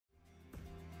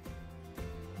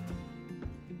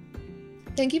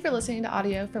Thank you for listening to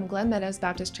audio from Glen Meadows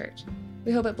Baptist Church.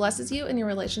 We hope it blesses you in your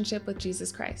relationship with Jesus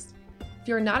Christ. If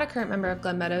you are not a current member of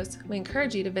Glen Meadows, we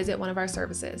encourage you to visit one of our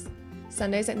services,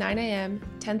 Sundays at 9 a.m.,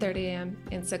 10:30 a.m.,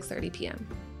 and 6:30 p.m.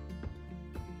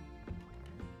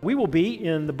 We will be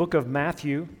in the book of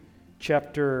Matthew,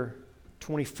 chapter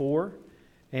 24,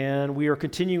 and we are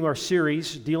continuing our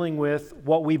series dealing with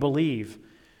what we believe.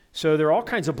 So there are all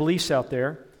kinds of beliefs out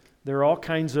there. There are all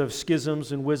kinds of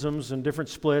schisms and wisdoms and different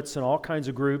splits and all kinds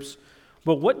of groups.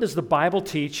 But what does the Bible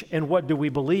teach and what do we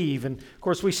believe? And of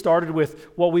course, we started with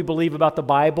what we believe about the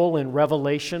Bible and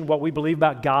Revelation, what we believe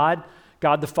about God,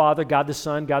 God the Father, God the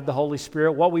Son, God the Holy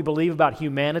Spirit, what we believe about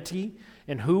humanity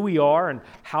and who we are and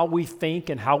how we think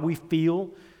and how we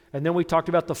feel. And then we talked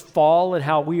about the fall and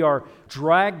how we are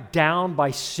dragged down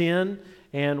by sin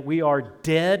and we are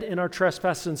dead in our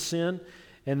trespass and sin,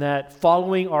 and that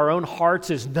following our own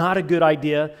hearts is not a good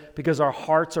idea because our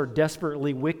hearts are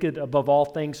desperately wicked above all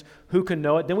things. Who can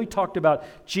know it? Then we talked about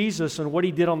Jesus and what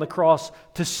he did on the cross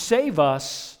to save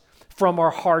us from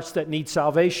our hearts that need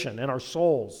salvation and our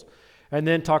souls. And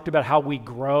then talked about how we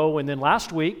grow. And then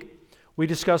last week, we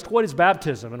discussed what is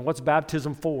baptism and what's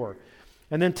baptism for.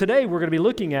 And then today, we're going to be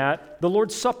looking at the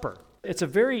Lord's Supper. It's a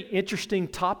very interesting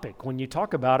topic when you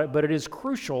talk about it, but it is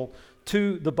crucial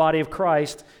to the body of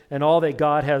Christ and all that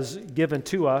God has given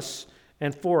to us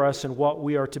and for us and what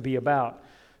we are to be about.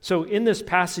 So in this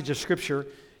passage of Scripture,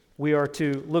 we are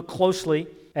to look closely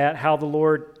at how the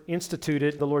Lord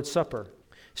instituted the Lord's Supper.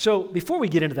 So before we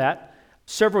get into that,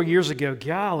 several years ago,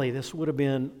 golly, this would have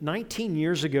been 19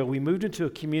 years ago, we moved into a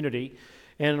community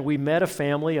and we met a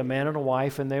family, a man and a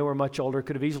wife, and they were much older.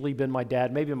 Could have easily been my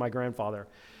dad, maybe my grandfather.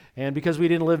 And because we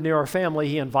didn't live near our family,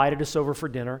 he invited us over for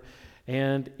dinner.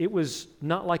 And it was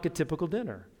not like a typical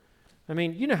dinner. I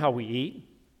mean, you know how we eat.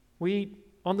 We eat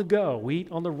on the go. We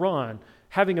eat on the run.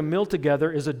 Having a meal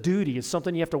together is a duty. It's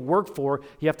something you have to work for.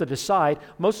 You have to decide.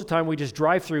 Most of the time, we just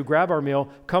drive through, grab our meal,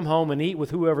 come home, and eat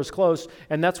with whoever's close,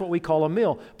 and that's what we call a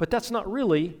meal. But that's not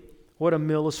really what a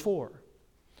meal is for.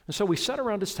 And so we sat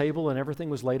around this table, and everything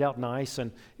was laid out nice,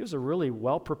 and it was a really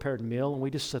well-prepared meal, and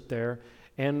we just sit there,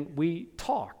 and we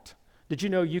talked. Did you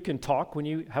know you can talk when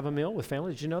you have a meal with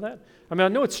family? Did you know that? I mean, I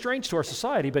know it's strange to our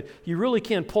society, but you really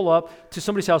can pull up to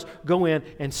somebody's house, go in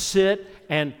and sit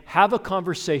and have a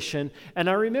conversation. And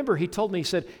I remember he told me, he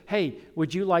said, hey,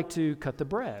 would you like to cut the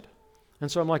bread? And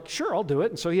so I'm like, sure, I'll do it.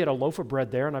 And so he had a loaf of bread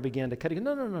there, and I began to cut it. He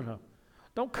goes, no.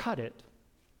 Don't cut it.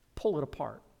 Pull it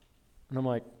apart. And I'm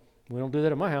like, we don't do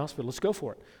that at my house, but let's go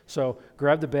for it. So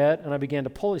grabbed the bread, and I began to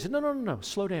pull it. He said, no,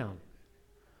 slow down.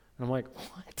 And I'm like,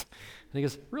 what? And he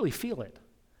goes, really feel it.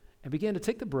 And began to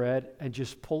take the bread and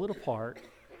just pull it apart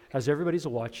as everybody's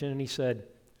watching. And he said,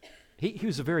 he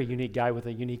was a very unique guy with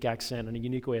a unique accent and a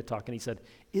unique way of talking. He said,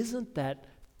 isn't that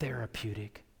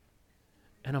therapeutic?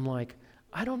 And I'm like,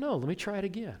 I don't know. Let me try it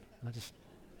again. And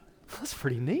that's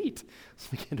pretty neat.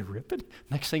 So I began to rip it.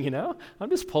 Next thing you know, I'm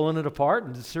just pulling it apart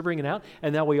and distributing it out.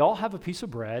 And now we all have a piece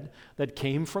of bread that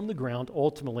came from the ground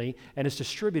ultimately and is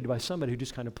distributed by somebody who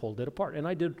just kind of pulled it apart. And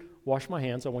I did wash my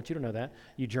hands. I want you to know that.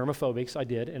 You germophobics, I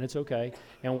did, and it's okay.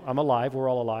 And I'm alive. We're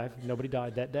all alive. Nobody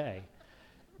died that day.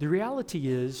 The reality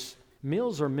is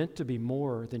meals are meant to be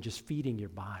more than just feeding your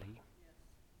body.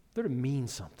 They're to mean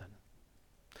something.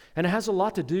 And it has a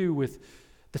lot to do with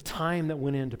the time that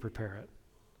went in to prepare it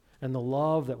and the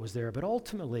love that was there. But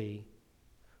ultimately,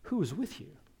 who is with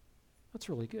you? That's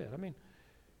really good. I mean,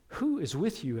 who is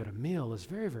with you at a meal is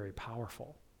very, very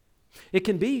powerful. It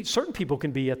can be, certain people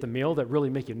can be at the meal that really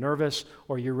make you nervous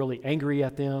or you're really angry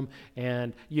at them.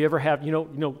 And you ever have, you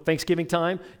know, Thanksgiving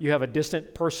time, you have a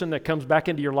distant person that comes back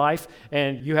into your life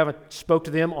and you haven't spoke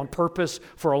to them on purpose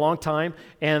for a long time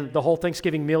and the whole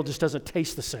Thanksgiving meal just doesn't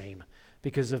taste the same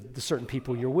because of the certain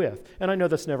people you're with. And I know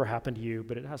that's never happened to you,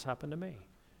 but it has happened to me.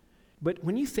 But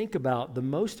when you think about the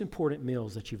most important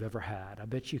meals that you've ever had, I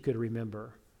bet you could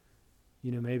remember,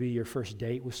 maybe your first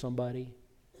date with somebody,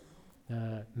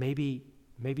 maybe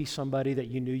somebody that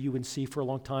you knew you wouldn't see for a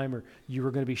long time, or you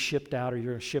were going to be shipped out or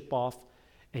you're going to ship off,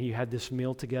 and you had this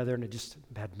meal together and it just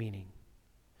had meaning.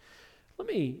 Let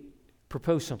me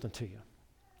propose something to you,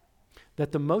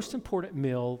 that the most important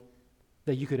meal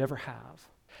that you could ever have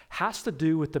has to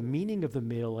do with the meaning of the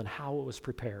meal and how it was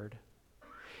prepared.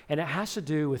 And it has to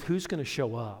do with who's going to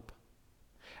show up.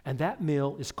 And that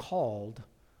meal is called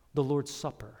the Lord's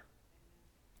Supper.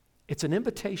 It's an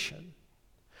invitation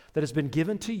that has been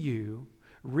given to you,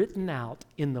 written out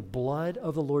in the blood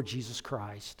of the Lord Jesus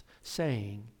Christ,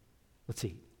 saying, let's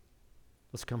eat.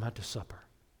 Let's come out to supper.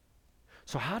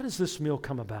 So how does this meal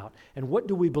come about? And what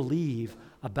do we believe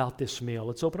about this meal?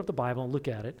 Let's open up the Bible and look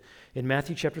at it. In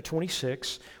Matthew chapter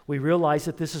 26, we realize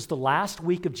that this is the last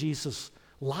week of Jesus'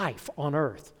 life on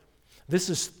earth. This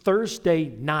is Thursday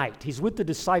night. He's with the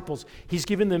disciples. He's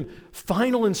giving them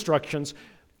final instructions.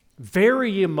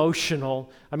 Very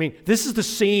emotional. I mean, this is the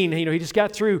scene, he just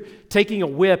got through taking a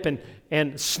whip and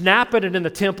snapping it in the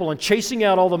temple and chasing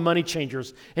out all the money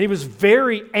changers. And he was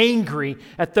very angry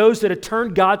at those that had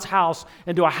turned God's house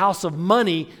into a house of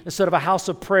money instead of a house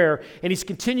of prayer. And he's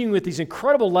continuing with these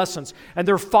incredible lessons. And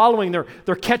they're following,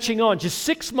 they're catching on. Just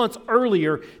 6 months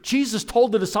earlier, Jesus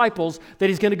told the disciples that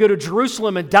he's going to go to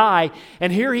Jerusalem and die.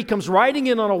 And here he comes riding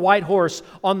in on a white horse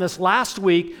on this last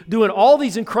week, doing all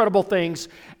these incredible things.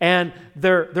 And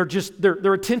their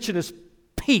attention is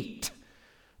peaked.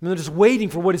 And they're just waiting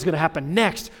for what is going to happen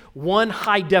next. One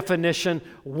high definition,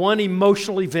 one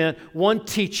emotional event, one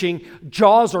teaching.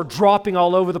 Jaws are dropping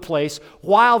all over the place.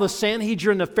 While the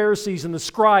Sanhedrin, the Pharisees, and the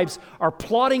scribes are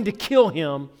plotting to kill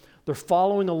him, they're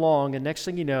following along. And next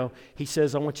thing you know, he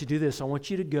says, I want you to do this. I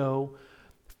want you to go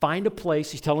find a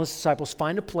place. He's telling his disciples,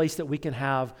 find a place that we can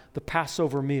have the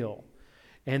Passover meal.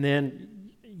 And then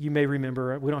you may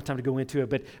remember, we don't have time to go into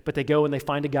it, but they go and they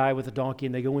find a guy with a donkey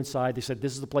and they go inside. They said,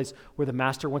 this is the place where the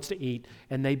master wants to eat.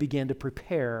 And they began to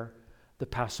prepare the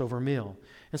Passover meal.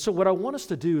 And so what I want us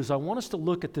to do is I want us to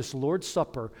look at this Lord's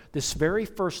Supper, this very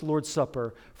first Lord's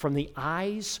Supper, from the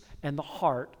eyes and the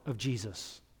heart of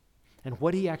Jesus and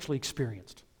what he actually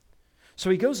experienced.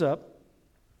 So he goes up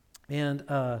and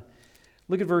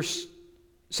look at verse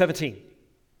 17.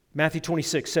 Matthew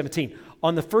 26, 17.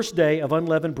 On the first day of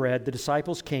unleavened bread, the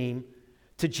disciples came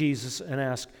to Jesus and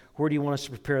asked, where do you want us to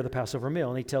prepare the Passover meal?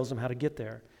 And he tells them how to get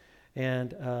there.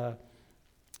 And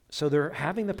so they're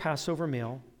having the Passover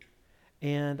meal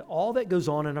and all that goes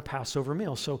on in a Passover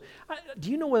meal. So do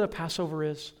you know what a Passover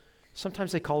is?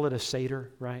 Sometimes they call it a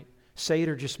Seder, right?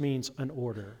 Seder just means an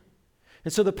order.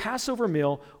 And so the Passover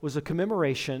meal was a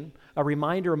commemoration, a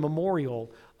reminder, a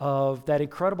memorial of that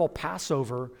incredible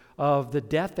Passover of the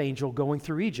death angel going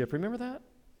through Egypt. Remember that?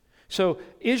 So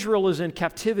Israel is in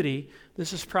captivity.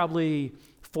 This is probably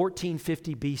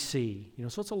 1450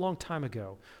 BC. So it's a long time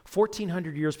ago.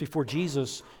 1400 years before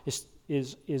Jesus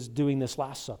is doing this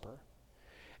Last Supper.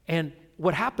 And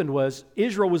what happened was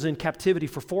Israel was in captivity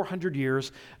for 400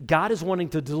 years. God is wanting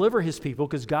to deliver his people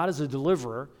because God is a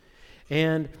deliverer.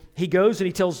 And he goes and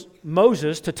he tells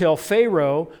Moses to tell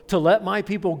Pharaoh to let my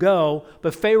people go,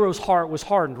 but Pharaoh's heart was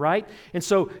hardened, right? And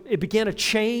so it began a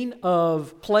chain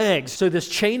of plagues. So this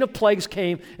chain of plagues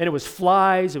came, and it was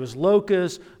flies, it was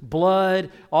locusts,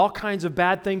 blood, all kinds of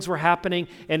bad things were happening.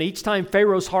 And each time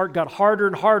Pharaoh's heart got harder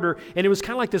and harder, and it was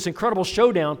kind of like this incredible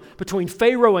showdown between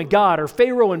Pharaoh and God, or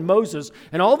Pharaoh and Moses,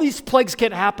 and all these plagues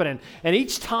kept happening. And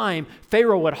each time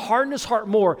Pharaoh would harden his heart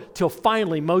more till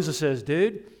finally Moses says,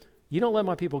 dude, you don't let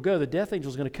my people go, the death angel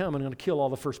is going to come and going to kill all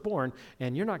the firstborn,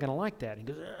 and you're not going to like that. He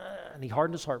goes, and he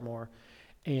hardened his heart more,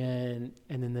 and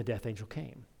then the death angel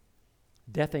came.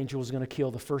 Death angel was going to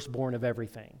kill the firstborn of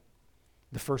everything.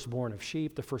 The firstborn of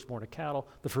sheep, the firstborn of cattle,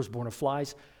 the firstborn of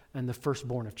flies, and the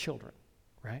firstborn of children,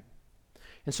 right?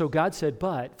 And so God said,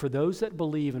 but for those that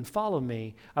believe and follow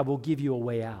me, I will give you a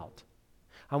way out.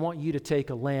 I want you to take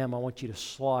a lamb, I want you to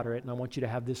slaughter it, and I want you to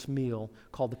have this meal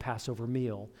called the Passover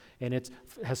meal. And it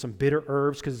has some bitter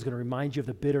herbs because it's going to remind you of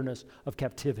the bitterness of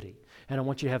captivity. And I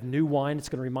want you to have new wine, it's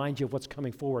going to remind you of what's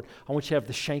coming forward. I want you to have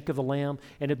the shank of the lamb,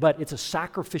 but it's a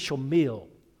sacrificial meal,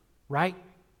 right?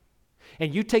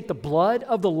 And you take the blood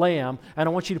of the lamb, and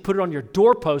I want you to put it on your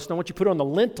doorpost, and I want you to put it on the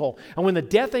lintel. And when the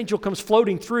death angel comes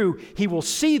floating through, he will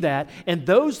see that, and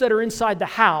those that are inside the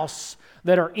house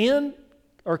that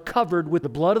are covered with the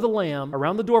blood of the lamb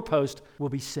around the doorpost will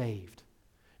be saved.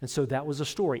 And so that was a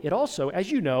story. It also,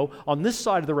 as you know, on this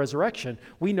side of the resurrection,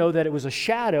 we know that it was a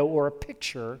shadow or a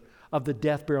picture of the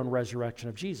death, burial, and resurrection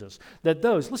of Jesus. That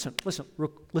those, listen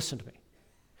to me.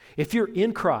 If you're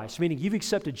in Christ, meaning you've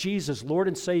accepted Jesus, Lord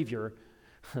and Savior,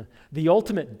 the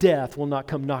ultimate death will not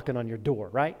come knocking on your door,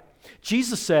 right?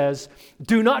 Jesus says,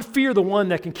 do not fear the one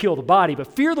that can kill the body, but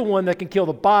fear the one that can kill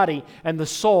the body and the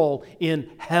soul in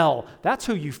hell. That's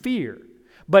who you fear.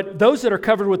 But those that are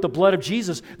covered with the blood of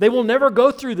Jesus, they will never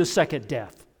go through the second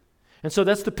death. And so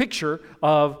that's the picture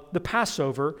of the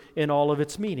Passover in all of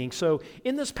its meaning. So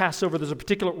in this Passover, there's a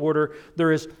particular order.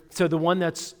 So the one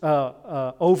that's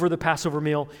over the Passover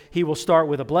meal, he will start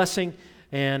with a blessing,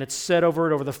 and it's said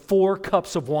over the 4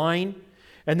 cups of wine.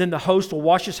 And then the host will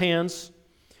wash his hands.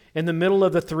 In the middle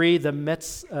of the 3, the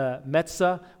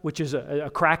metzah, which is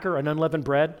a cracker, an unleavened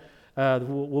bread,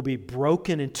 will be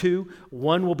broken in 2.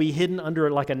 One will be hidden under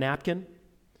like a napkin.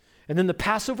 And then the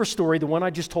Passover story, the one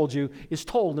I just told you, is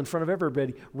told in front of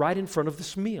everybody, right in front of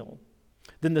this meal.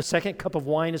 Then the second cup of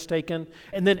wine is taken,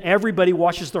 and then everybody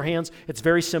washes their hands. It's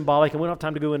very symbolic, and we don't have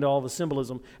time to go into all the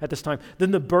symbolism at this time.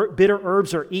 Then the bitter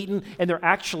herbs are eaten, and they're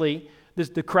actually,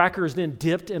 the cracker is then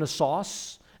dipped in a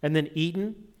sauce and then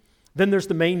eaten. Then there's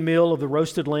the main meal of the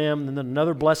roasted lamb, and then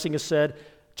another blessing is said.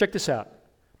 Check this out.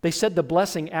 They said the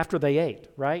blessing after they ate,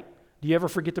 right? Do you ever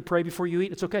forget to pray before you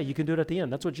eat? It's okay. You can do it at the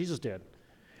end. That's what Jesus did.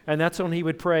 And that's when he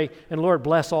would pray, and Lord,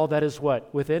 bless all that is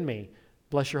what? Within me.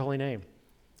 Bless your holy name.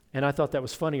 And I thought that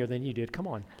was funnier than you did. Come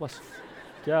on, bless.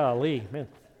 Golly, man.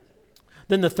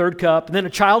 Then the third cup, and then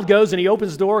a child goes and he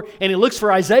opens the door and he looks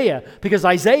for Isaiah because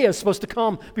Isaiah is supposed to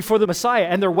come before the Messiah,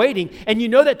 and they're waiting. And you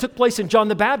know that took place in John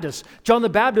the Baptist. John the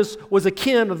Baptist was a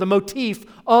kin of the motif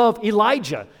of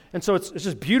Elijah. And so it's just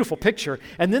a beautiful picture.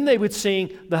 And then they would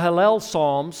sing the Hallel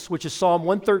Psalms, which is Psalm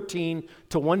 113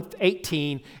 to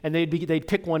 118, and they'd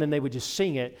pick one and they would just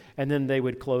sing it, and then they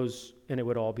would close and it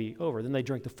would all be over. Then they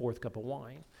drink the fourth cup of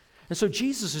wine. And so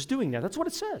Jesus is doing that. That's what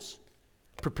it says.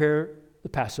 Prepare the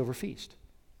Passover feast.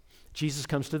 Jesus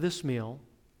comes to this meal,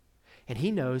 and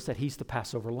he knows that he's the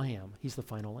Passover lamb. He's the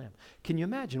final lamb. Can you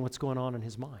imagine what's going on in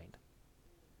his mind?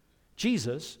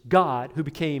 Jesus, God, who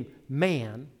became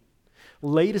man,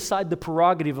 laid aside the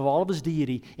prerogative of all of his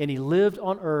deity, and he lived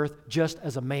on earth just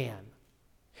as a man.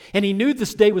 And he knew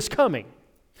this day was coming.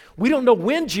 We don't know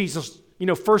when Jesus,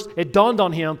 first it dawned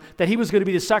on him that he was going to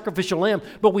be the sacrificial lamb,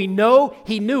 but we know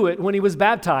he knew it when he was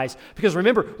baptized. Because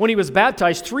remember, when he was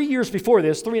baptized 3 years before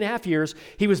this, 3.5 years,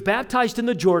 he was baptized in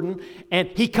the Jordan, and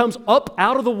he comes up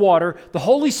out of the water. The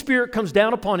Holy Spirit comes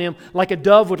down upon him like a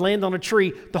dove would land on a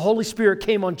tree. The Holy Spirit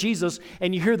came on Jesus,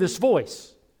 and you hear this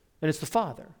voice, and it's the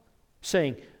Father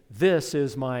saying, "This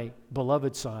is my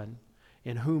beloved Son,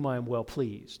 in whom I am well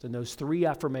pleased." And those three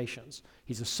affirmations,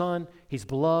 he's a son, he's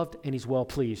beloved, and he's well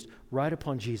pleased, right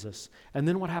upon Jesus. And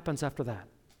then what happens after that?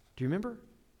 Do you remember?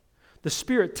 The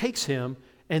Spirit takes him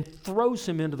and throws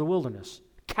him into the wilderness,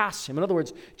 casts him. In other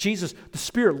words, Jesus, the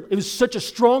Spirit, it was such a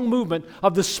strong movement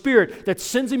of the Spirit that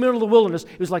sends him into the wilderness.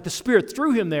 It was like the Spirit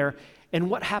threw him there.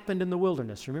 And what happened in the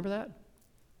wilderness? Remember that?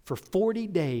 For 40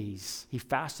 days, he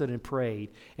fasted and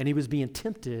prayed, and he was being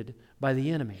tempted by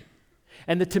the enemy.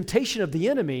 And the temptation of the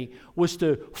enemy was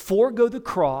to forego the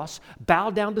cross, bow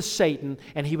down to Satan,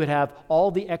 and he would have all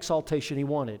the exaltation he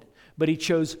wanted. But he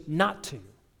chose not to.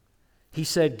 He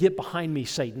said, "Get behind me,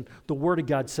 Satan." The Word of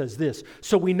God says this.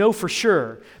 So we know for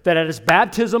sure that at his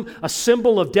baptism, a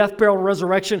symbol of death, burial, and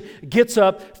resurrection, gets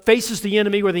up, faces the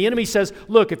enemy, where the enemy says,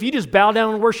 "Look, if you just bow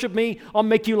down and worship me, I'll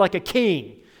make you like a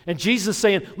king." And Jesus is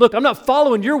saying, "Look, I'm not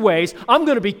following your ways. I'm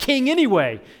going to be king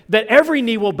anyway. That every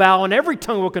knee will bow and every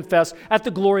tongue will confess at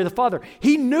the glory of the Father."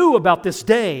 He knew about this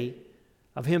day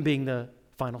of him being the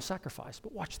final sacrifice.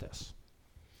 But watch this.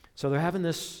 So they're having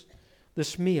this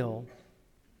meal.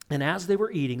 And as they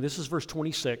were eating, this is verse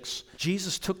 26,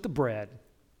 Jesus took the bread,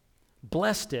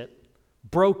 blessed it,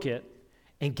 broke it,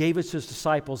 and gave it to his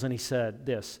disciples. And he said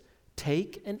this,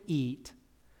 "Take and eat.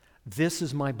 This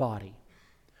is my body."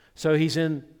 So he's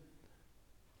in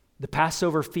the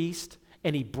Passover feast,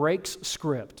 and he breaks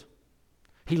script.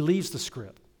 He leaves the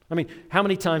script. I mean, how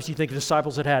many times do you think the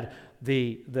disciples had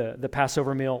the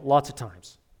Passover meal? Lots of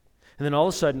times. And then all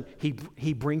of a sudden,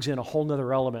 he brings in a whole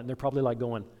nother element, and they're probably like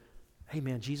going, "Hey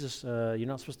man, Jesus, you're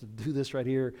not supposed to do this right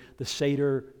here. The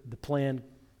Seder, the plan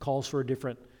calls for a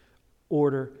different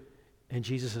order." And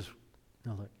Jesus says,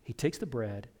 no, look, he takes the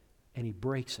bread, and he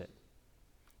breaks it.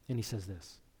 And he says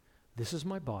this, "This is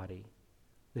my body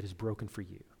that is broken for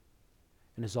you.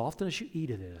 And as often as you eat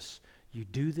of this, you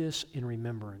do this in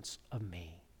remembrance of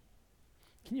me."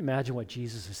 Can you imagine what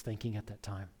Jesus is thinking at that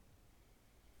time?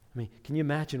 I mean, can you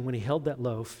imagine when he held that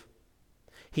loaf?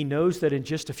 He knows that in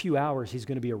just a few hours he's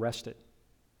going to be arrested.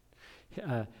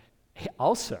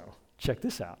 Also, check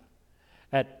this out.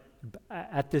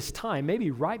 At this time,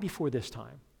 maybe right before this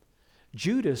time,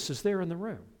 Judas is there in the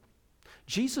room.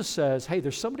 Jesus says, "Hey,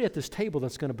 there's somebody at this table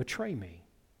that's going to betray me."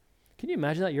 Can you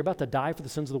imagine that? You're about to die for the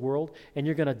sins of the world, and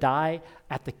you're going to die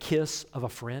at the kiss of a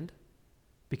friend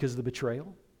because of the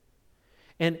betrayal.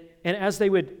 And as they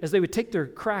would take their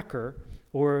cracker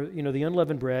or the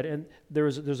unleavened bread, and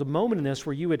there's a moment in this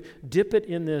where you would dip it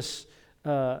in this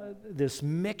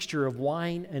mixture of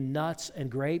wine and nuts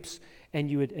and grapes, and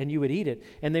you would eat it.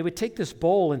 And they would take this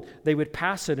bowl and they would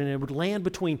pass it, and it would land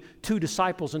between two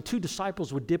disciples, and two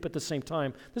disciples would dip at the same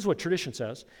time. This is what tradition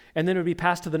says. And then it would be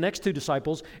passed to the next two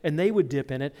disciples, and they would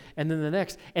dip in it, and then the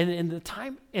next. And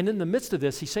in the midst of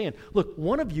this, he's saying, "Look,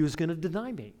 one of you is going to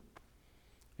deny me."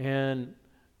 And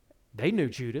they knew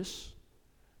Judas.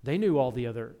 They knew all the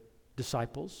other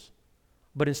disciples.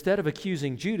 But instead of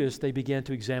accusing Judas, they began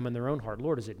to examine their own heart.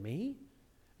 Lord, is it me?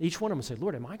 Each one of them said,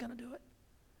 Lord, am I going to do it?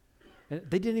 And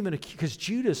they didn't even accuse, because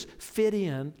Judas fit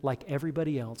in like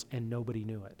everybody else and nobody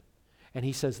knew it. And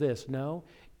he says this, no,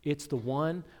 it's the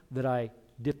one that I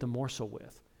dipped the morsel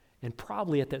with. And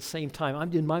probably at that same time,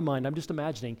 in my mind, I'm just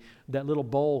imagining that little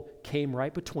bowl came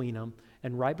right between them,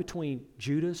 and right between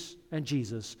Judas and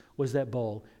Jesus was that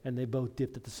bowl, and they both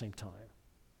dipped at the same time.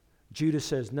 Judas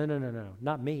says, no,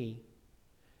 not me.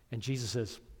 And Jesus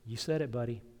says, you said it,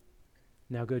 buddy.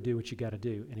 Now go do what you got to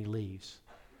do. And he leaves.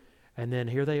 And then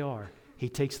here they are. He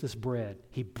takes this bread.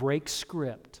 He breaks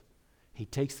script. He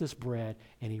takes this bread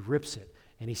and he rips it.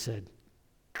 And he said,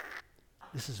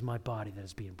 this is my body that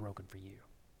is being broken for you.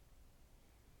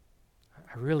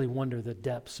 I really wonder the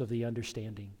depths of the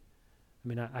understanding. I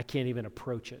mean, I can't even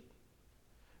approach it.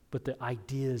 But the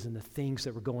ideas and the things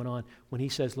that were going on, when he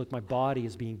says, look, my body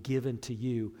is being given to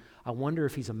you, I wonder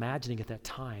if he's imagining at that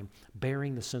time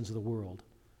bearing the sins of the world,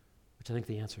 which I think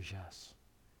the answer is yes.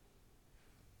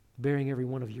 Bearing every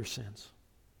one of your sins.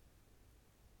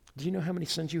 Do you know how many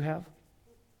sins you have?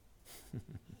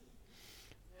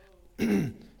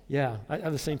 Yeah, I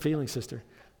have the same feeling, sister.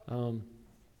 Do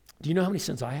you know how many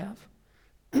sins I have?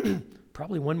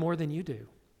 Probably one more than you do,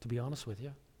 to be honest with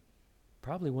you.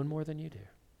 Probably one more than you do.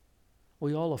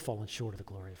 We all have fallen short of the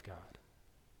glory of God.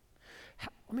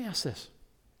 Let me ask this.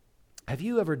 Have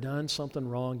you ever done something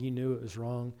wrong, you knew it was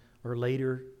wrong, or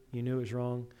later you knew it was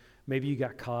wrong? Maybe you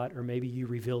got caught, or maybe you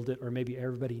revealed it, or maybe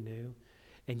everybody knew,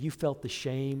 and you felt the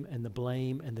shame and the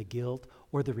blame and the guilt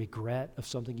or the regret of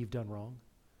something you've done wrong?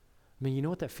 I mean, you know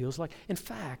what that feels like? In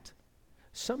fact,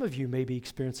 some of you may be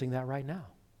experiencing that right now.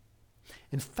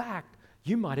 In fact,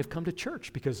 you might have come to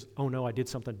church because, oh no, I did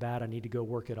something bad, I need to go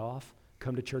work it off.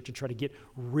 Come to church and try to get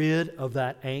rid of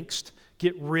that angst,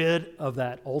 get rid of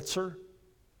that ulcer.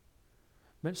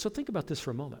 So think about this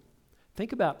for a moment.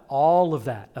 Think about all of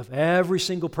that, of every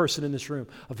single person in this room,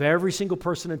 of every single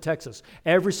person in Texas,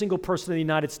 every single person in the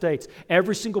United States,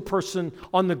 every single person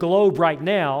on the globe right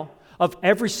now, of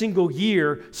every single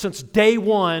year since day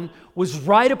one was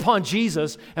right upon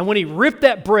Jesus. And when he ripped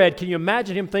that bread, can you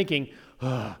imagine him thinking,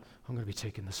 I'm going to be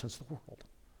taking the sins of the world.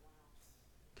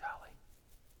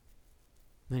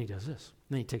 Then he does this.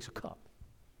 Then he takes a cup.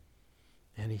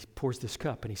 And he pours this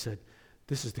cup and he said,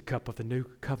 this is the cup of the new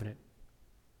covenant,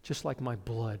 just like my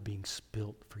blood being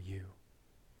spilt for you.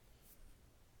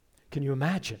 Can you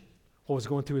imagine what was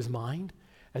going through his mind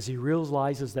as he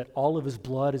realizes that all of his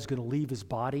blood is going to leave his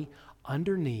body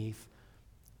underneath?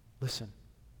 Listen,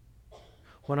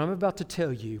 what I'm about to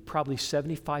tell you, probably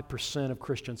 75% of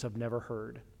Christians have never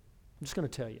heard. I'm just going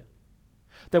to tell you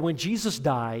that when Jesus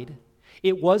died,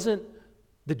 it wasn't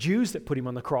the Jews that put him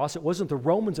on the cross. It wasn't the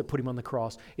Romans that put him on the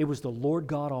cross. It was the Lord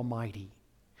God Almighty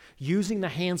using the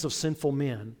hands of sinful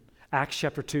men. Acts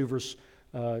chapter 2, verse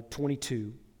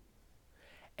 22.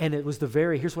 And it was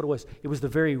here's what it was. It was the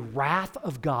very wrath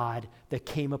of God that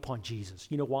came upon Jesus.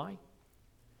 You know why?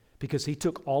 Because he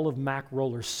took all of Mac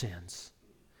Roller's sins.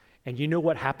 And you know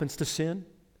what happens to sin?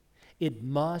 It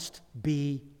must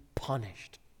be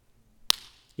punished.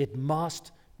 It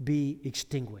must be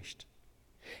extinguished.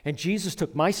 And Jesus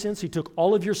took my sins, he took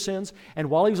all of your sins, and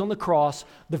while he was on the cross,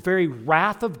 the very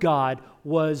wrath of God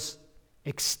was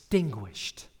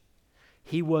extinguished.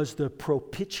 He was the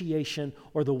propitiation,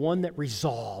 or the one that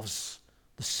resolves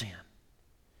the sin.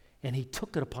 And he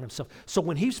took it upon himself. So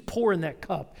when he's pouring that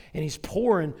cup, and he's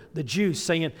pouring the juice,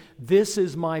 saying, this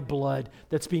is my blood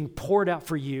that's being poured out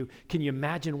for you, can you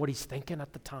imagine what he's thinking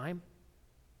at the time?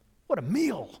 What a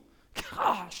meal.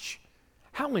 Gosh,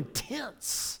 how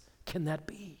intense can that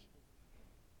be?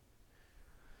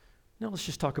 Now let's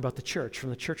just talk about the church from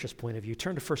the church's point of view.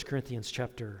 Turn to 1 Corinthians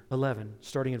chapter 11,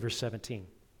 starting in verse 17.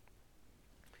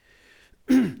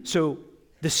 So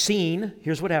the scene,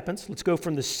 here's what happens. Let's go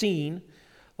from the scene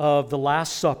of the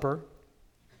Last Supper.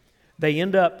 They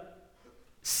end up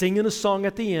singing a song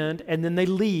at the end, and then they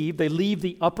leave. They leave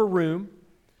the upper room,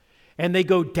 and they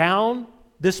go down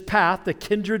this path, the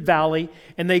Kindred Valley,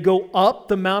 and they go up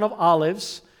the Mount of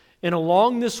Olives. And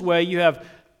along this way, you have,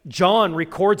 John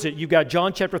records it. You've got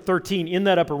John chapter 13 in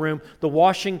that upper room, the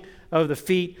washing of the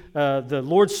feet, the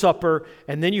Lord's Supper,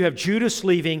 and then you have Judas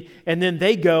leaving, and then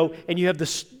they go, and you have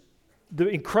the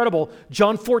incredible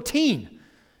John 14,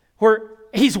 where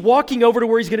he's walking over to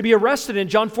where he's going to be arrested in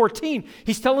John 14.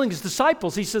 He's telling his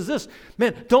disciples, he says this,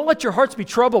 man, don't let your hearts be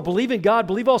troubled. Believe in God,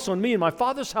 believe also in me. In my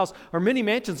Father's house are many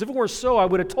mansions. If it were so, I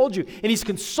would have told you. And he's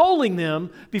consoling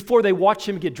them before they watch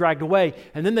him get dragged away.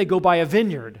 And then they go by a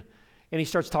vineyard, and he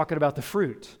starts talking about the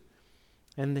fruit.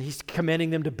 And he's commanding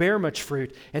them to bear much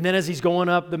fruit. And then as he's going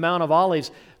up the Mount of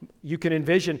Olives, you can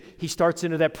envision he starts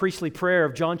into that priestly prayer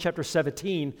of John chapter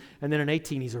 17, and then in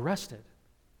 18 he's arrested.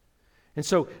 And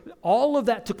so all of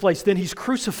that took place. Then he's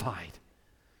crucified.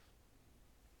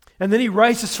 And then he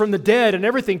rises from the dead and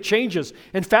everything changes.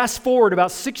 And fast forward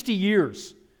about 60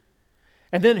 years.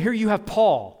 And then here you have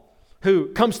Paul, who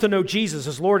comes to know Jesus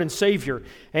as Lord and Savior.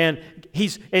 And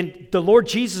the Lord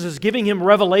Jesus is giving him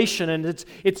revelation, and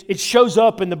it shows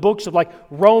up in the books of like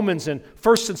Romans and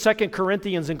 1st and 2nd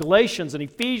Corinthians and Galatians and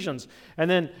Ephesians,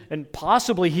 and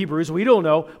possibly Hebrews, we don't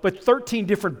know, but 13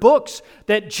 different books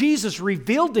that Jesus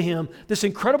revealed to him this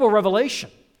incredible revelation.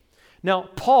 Now,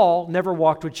 Paul never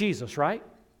walked with Jesus, right?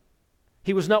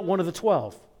 He was not one of the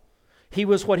 12. He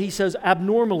was what he says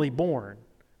abnormally born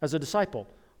as a disciple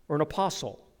or an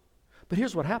apostle. But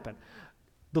here's what happened.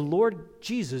 The Lord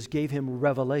Jesus gave him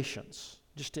revelations,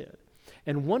 just did.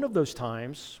 And one of those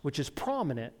times, which is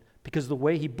prominent because the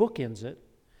way he bookends it,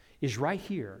 is right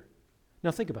here.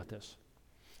 Now think about this.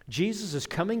 Jesus is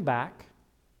coming back,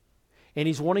 and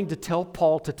he's wanting to tell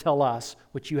Paul to tell us,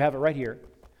 which you have it right here.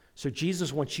 So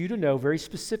Jesus wants you to know very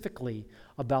specifically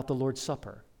about the Lord's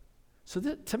Supper. So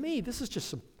to me, this is just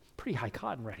some pretty high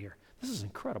cotton right here. This is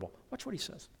incredible. Watch what he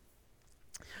says.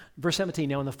 Verse 17,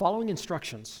 now in the following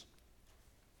instructions,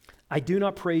 I do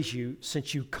not praise you,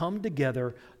 since you come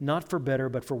together not for better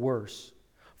but for worse.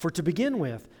 For to begin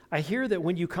with, I hear that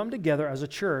when you come together as a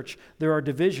church, there are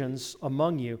divisions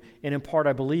among you, and in part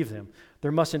I believe them.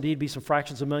 There must indeed be some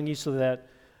fractions among you, so that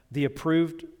the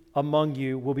approved among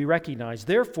you will be recognized.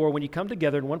 Therefore, when you come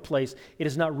together in one place, it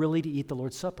is not really to eat the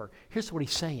Lord's Supper. Here's what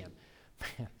he's saying.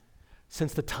 Man,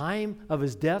 since the time of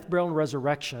his death, burial, and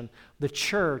resurrection, the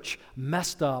church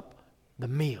messed up the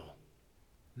meal.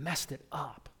 Messed it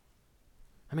up.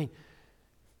 I mean,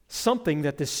 something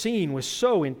that this scene was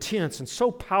so intense and so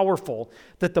powerful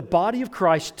that the body of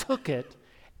Christ took it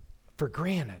for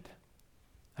granted.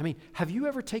 I mean, have you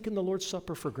ever taken the Lord's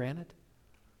Supper for granted?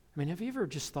 I mean, have you ever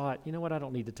just thought, you know what, I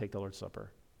don't need to take the Lord's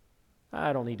Supper.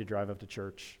 I don't need to drive up to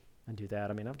church and do that.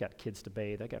 I mean, I've got kids to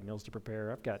bathe. I've got meals to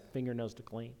prepare. I've got fingernails to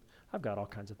clean. I've got all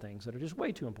kinds of things that are just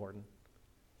way too important.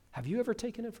 Have you ever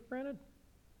taken it for granted?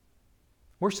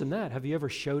 Worse than that, have you ever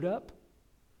showed up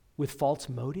with false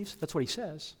motives? That's what he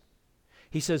says.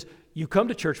 He says, you come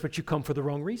to church, but you come for the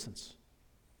wrong reasons.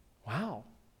 Wow.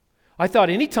 I thought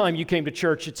anytime you came to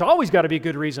church, it's always got to be a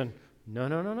good reason.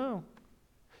 No.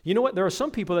 You know what? There are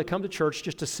some people that come to church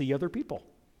just to see other people.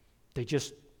 They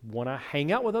just want to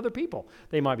hang out with other people.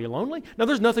 They might be lonely. Now,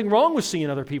 there's nothing wrong with seeing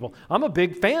other people. I'm a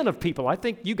big fan of people. I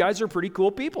think you guys are pretty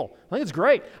cool people. I think it's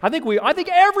great. I think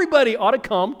everybody ought to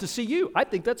come to see you. I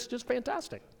think that's just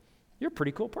fantastic. You're a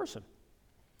pretty cool person.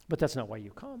 But that's not why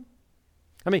you come.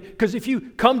 I mean, because if you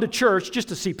come to church just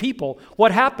to see people,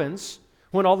 what happens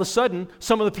when all of a sudden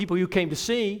some of the people you came to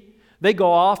see, they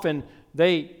go off and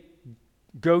they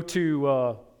go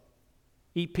to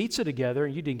eat pizza together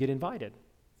and you didn't get invited?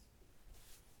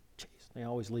 They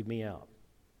always leave me out.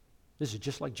 This is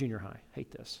just like junior high.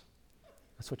 Hate this.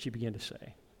 That's what you begin to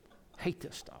say. Hate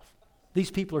this stuff.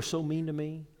 These people are so mean to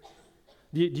me.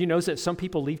 Do you notice that some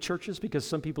people leave churches because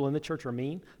some people in the church are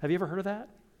mean? Have you ever heard of that?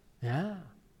 Yeah.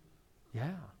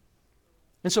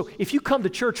 And so if you come to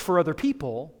church for other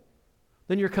people,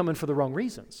 then you're coming for the wrong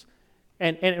reasons.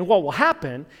 And what will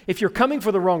happen, if you're coming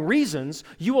for the wrong reasons,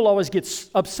 you will always get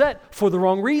upset for the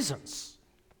wrong reasons.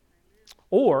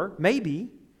 Or maybe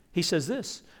he says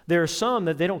this, there are some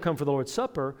that they don't come for the Lord's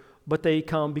Supper, but they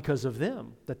come because of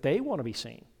them, that they want to be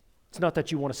seen. It's not that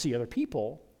you want to see other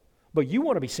people, but you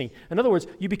want to be seen. In other words,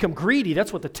 you become greedy.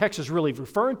 That's what the text is really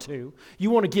referring to. You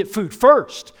want to get food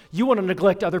first. You want to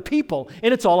neglect other people,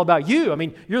 and it's all about you. I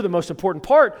mean, you're the most important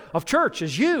part of church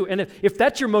is you, and if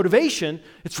that's your motivation,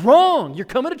 it's wrong. You're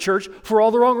coming to church for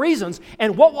all the wrong reasons,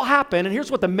 and what will happen, and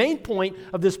here's what the main point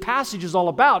of this passage is all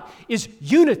about, is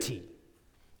unity.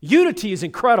 Unity is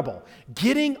incredible.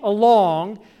 Getting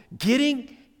along,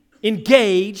 getting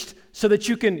engaged so that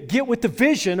you can get with the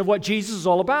vision of what Jesus is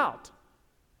all about.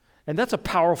 And that's a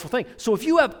powerful thing. So if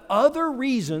you have other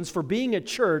reasons for being at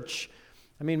church,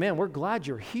 I mean, man, we're glad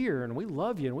you're here and we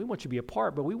love you and we want you to be a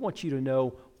part, but we want you to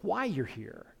know why you're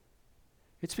here.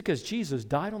 It's because Jesus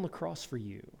died on the cross for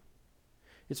you.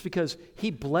 It's because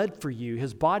he bled for you,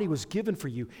 his body was given for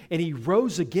you, and he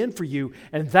rose again for you.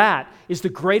 And that is the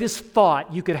greatest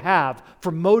thought you could have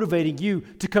for motivating you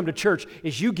to come to church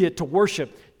is you get to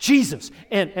worship Jesus.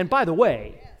 And by the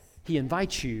way, he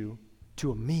invites you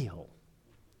to a meal,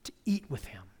 to eat with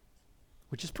him,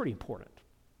 which is pretty important.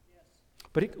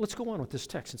 But let's go on with this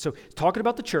text. And so, talking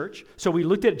about the church, so we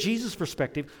looked at Jesus'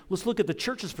 perspective. Let's look at the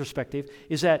church's perspective,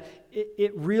 is that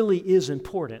it really is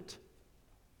important.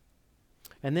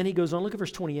 And then he goes on, look at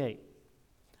verse 28.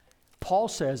 Paul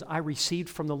says, I received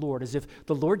from the Lord, as if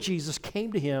the Lord Jesus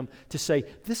came to him to say,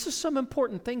 this is some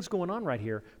important things going on right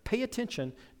here. Pay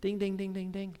attention. Ding, ding, ding,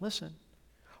 ding, ding. Listen.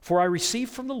 For I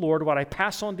received from the Lord what I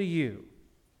pass on to you.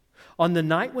 On the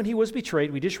night when he was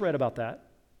betrayed, we just read about that,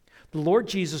 the Lord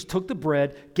Jesus took the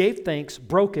bread, gave thanks,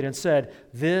 broke it, and said,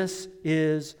 this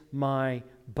is my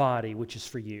body, which is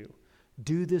for you.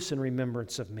 Do this in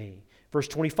remembrance of me. Verse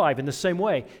 25, in the same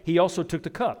way, he also took the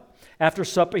cup. After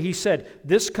supper, he said,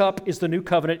 this cup is the new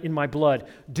covenant in my blood.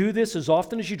 Do this as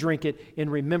often as you drink it in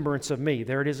remembrance of me.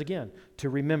 There it is again, to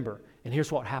remember. And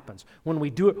here's what happens. When we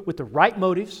do it with the right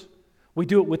motives, we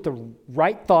do it with the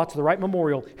right thoughts, the right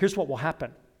memorial, here's what will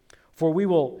happen. For you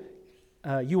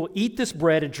will eat this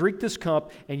bread and drink this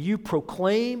cup, and you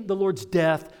proclaim the Lord's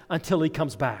death until he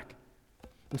comes back.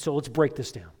 And so let's break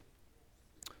this down.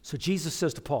 So Jesus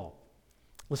says to Paul,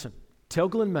 listen, tell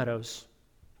Glen Meadows,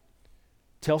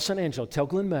 tell San Angelo, tell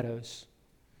Glen Meadows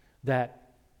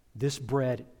that this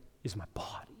bread is my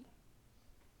body.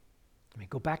 I mean,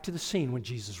 go back to the scene when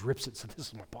Jesus rips it and said, this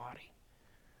is my body.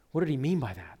 What did he mean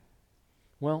by that?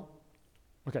 Well,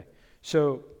 okay,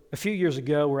 so a few years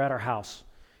ago, we're at our house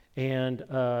and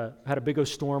had a big old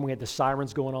storm. We had the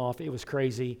sirens going off. It was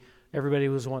crazy. Everybody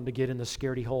was wanting to get in the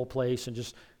scaredy hole place and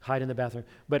just hide in the bathroom.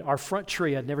 But our front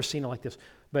tree, I'd never seen it like this.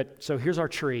 But so here's our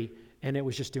tree, and it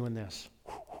was just doing this.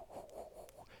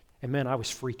 And man, I was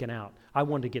freaking out. I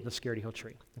wanted to get in the scaredy hole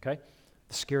tree, okay?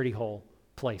 The scaredy hole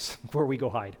place where we go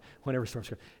hide whenever storms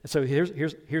come. And so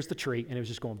here's the tree, and it was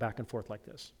just going back and forth like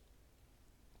this.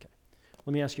 Okay,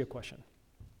 let me ask you a question.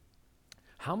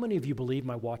 How many of you believe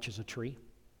my watch is a tree?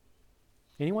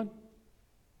 Anyone?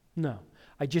 No.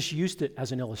 I just used it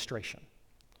as an illustration,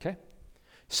 okay?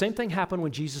 Same thing happened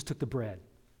when Jesus took the bread.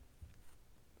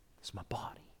 It's my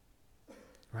body,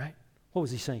 right? What was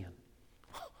he saying?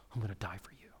 I'm going to die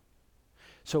for you.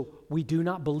 So we do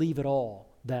not believe at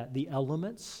all that the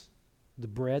elements, the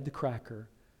bread, the cracker,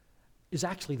 is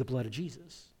actually the blood of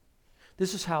Jesus.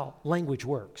 This is how language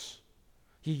works.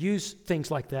 You use things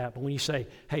like that, but when you say,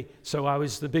 hey, so I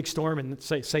was the big storm, and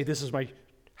say this is my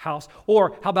house,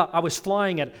 or how about I was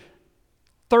flying at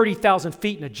 30,000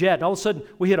 feet in a jet, and all of a sudden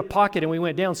we hit a pocket and we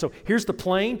went down, so here's the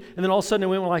plane, and then all of a sudden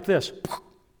we went like this.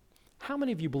 How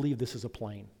many of you believe this is a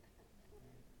plane?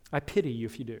 I pity you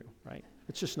if you do, right?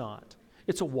 It's just not.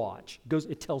 It's a watch.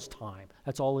 It tells time.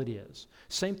 That's all it is.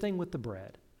 Same thing with the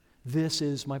bread. This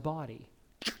is my body.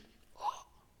 Oh,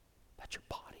 that's your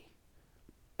body.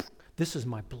 This is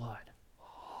my blood.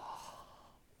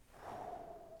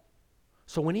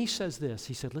 So when he says this,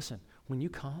 he said, listen, when you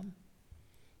come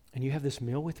and you have this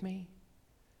meal with me,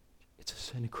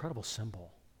 it's an incredible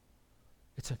symbol.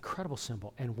 It's an incredible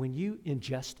symbol. And when you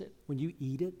ingest it, when you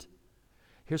eat it,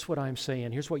 here's what I'm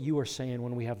saying. Here's what you are saying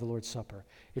when we have the Lord's Supper.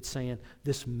 It's saying,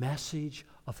 this message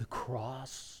of the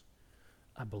cross,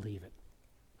 I believe it.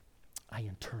 I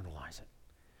internalize it.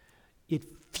 It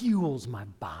fuels my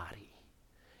body.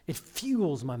 It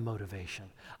fuels my motivation.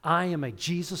 I am a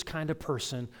Jesus kind of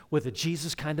person with a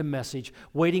Jesus kind of message,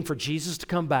 waiting for Jesus to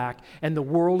come back, and the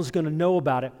world is going to know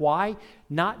about it. Why?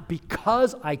 Not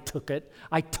because I took it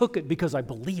because I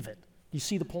believe it. You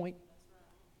see the point?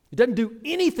 It doesn't do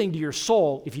anything to your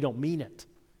soul if you don't mean it.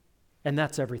 And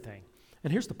that's everything.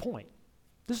 And here's the point.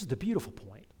 This is the beautiful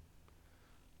point.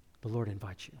 The Lord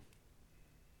invites you.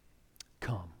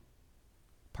 Come.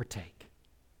 Partake.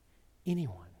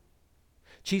 Anyone.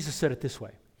 Jesus said it this way.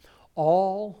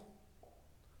 All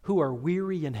who are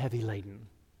weary and heavy laden,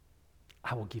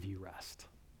 I will give you rest.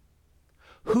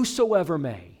 Whosoever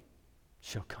may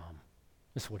shall come.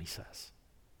 That's what he says.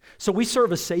 So we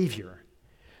serve a Savior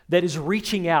that is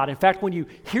reaching out. In fact, when you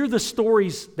hear the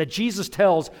stories that Jesus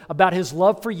tells about his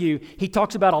love for you, he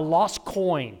talks about a lost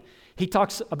coin. He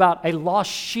talks about a lost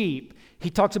sheep. He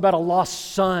talks about a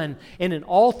lost son. And in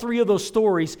all three of those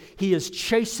stories, he is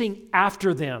chasing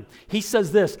after them. He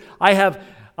says this, I have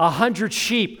 100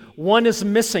 sheep. One is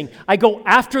missing. I go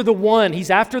after the one.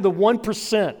 He's after the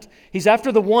 1%. He's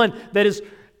after the one that is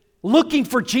looking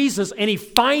for Jesus, and he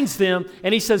finds them,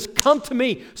 and he says, come to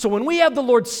me. So when we have the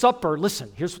Lord's Supper,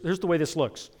 listen, here's the way this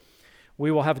looks.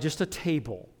 We will have just a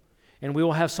table, and we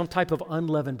will have some type of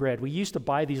unleavened bread. We used to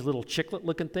buy these little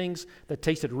chiclet-looking things that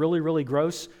tasted really, really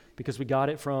gross because we got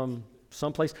it from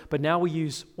someplace. But now we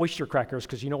use oyster crackers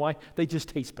because you know why? They just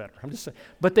taste better. I'm just saying.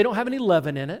 But they don't have any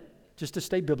leaven in it, just to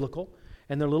stay biblical.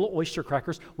 And they're little oyster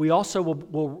crackers. We also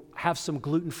will have some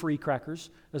gluten-free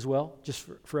crackers as well, just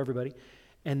for everybody.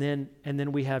 and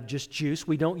then we have just juice.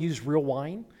 We don't use real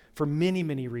wine for many,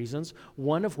 many reasons,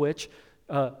 one of which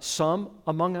some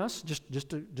among us,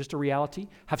 just a reality,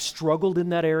 have struggled in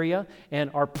that area and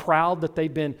are proud that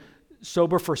they've been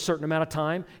sober for a certain amount of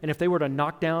time, and if they were to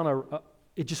knock down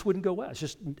it just wouldn't go well.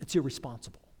 It's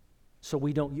irresponsible. So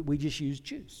we just use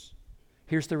juice.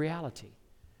 Here's the reality,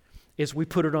 is we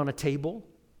put it on a table.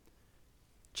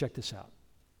 Check this out.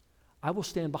 I will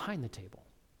stand behind the table.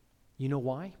 You know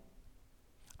why?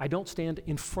 I don't stand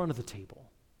in front of the table,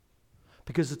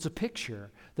 because it's a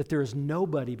picture that there is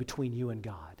nobody between you and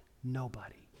God.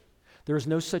 Nobody. There is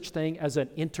no such thing as an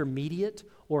intermediate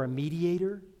or a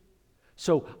mediator.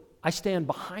 So I stand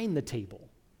behind the table,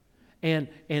 and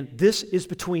this is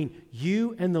between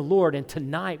you and the Lord, and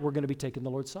tonight we're going to be taking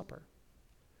the Lord's Supper.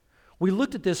 We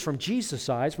looked at this from Jesus'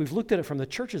 eyes, we've looked at it from the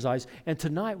church's eyes, and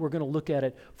tonight we're going to look at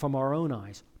it from our own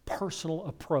eyes, personal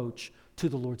approach to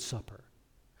the Lord's Supper.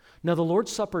 Now, the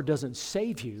Lord's Supper doesn't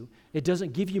save you, it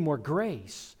doesn't give you more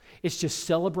grace, it's just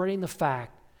celebrating the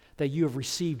fact that you have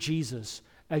received Jesus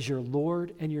as your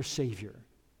Lord and your Savior.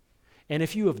 And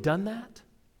if you have done that,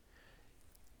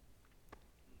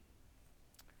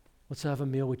 let's have a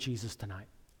meal with Jesus tonight.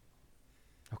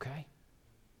 Okay?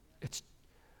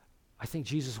 I think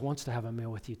Jesus wants to have a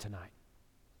meal with you tonight.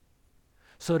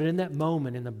 So that in that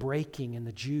moment, in the breaking, in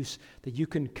the juice, that you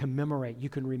can commemorate, you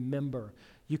can remember,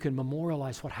 you can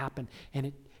memorialize what happened,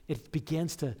 and it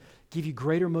begins to give you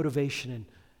greater motivation, and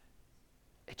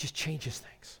it just changes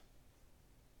things.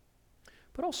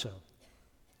 But also,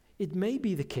 it may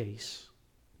be the case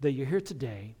that you're here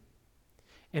today,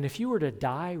 and if you were to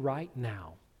die right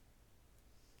now,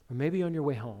 or maybe on your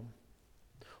way home,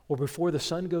 or before the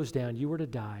sun goes down, you were to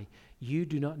die, you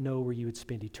do not know where you would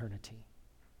spend eternity.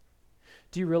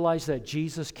 Do you realize that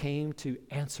Jesus came to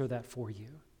answer that for you?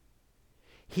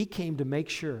 He came to make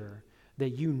sure that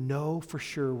you know for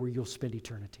sure where you'll spend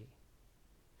eternity.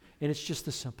 And it's just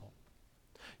this simple.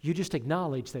 You just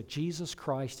acknowledge that Jesus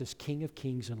Christ is King of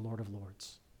Kings and Lord of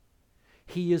Lords.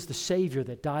 He is the Savior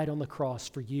that died on the cross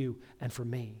for you and for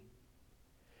me.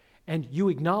 And you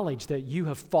acknowledge that you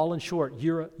have fallen short,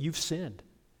 you've sinned,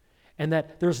 and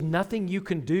that there's nothing you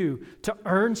can do to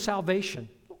earn salvation.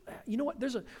 You know what?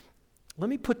 Let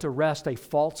me put to rest a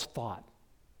false thought.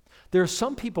 There are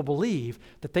some people believe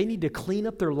that they need to clean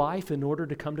up their life in order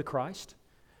to come to Christ.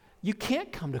 You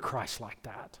can't come to Christ like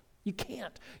that. You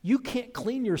can't. You can't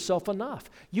clean yourself enough.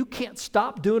 You can't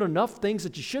stop doing enough things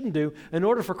that you shouldn't do in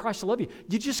order for Christ to love you.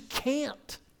 You just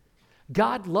can't.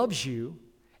 God loves you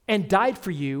and died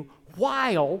for you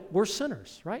while we're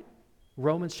sinners, right?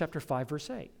 Romans chapter 5, verse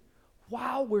 8.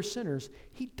 While we're sinners,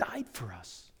 He died for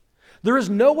us. There is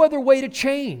no other way to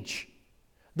change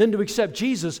than to accept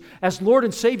Jesus as Lord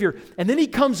and Savior. And then He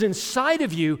comes inside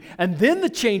of you, and then the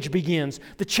change begins.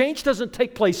 The change doesn't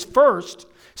take place first.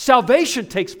 Salvation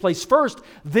takes place first,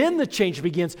 then the change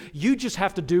begins. You just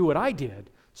have to do what I did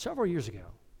several years ago.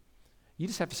 You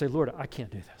just have to say, Lord, I can't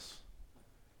do this.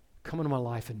 Come into my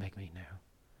life and make me new.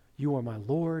 You are my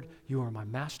Lord, you are my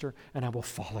Master, and I will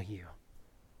follow you.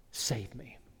 Save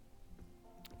me.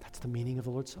 That's the meaning of the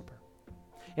Lord's Supper.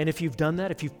 And if you've done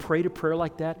that, if you've prayed a prayer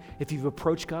like that, if you've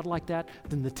approached God like that,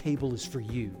 then the table is for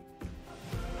you.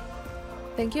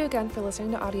 Thank you again for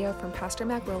listening to audio from Pastor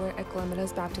Mac Roller at Glen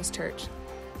Meadows Baptist Church.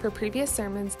 For previous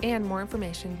sermons and more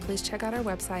information, please check out our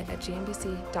website at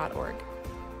gmbc.org.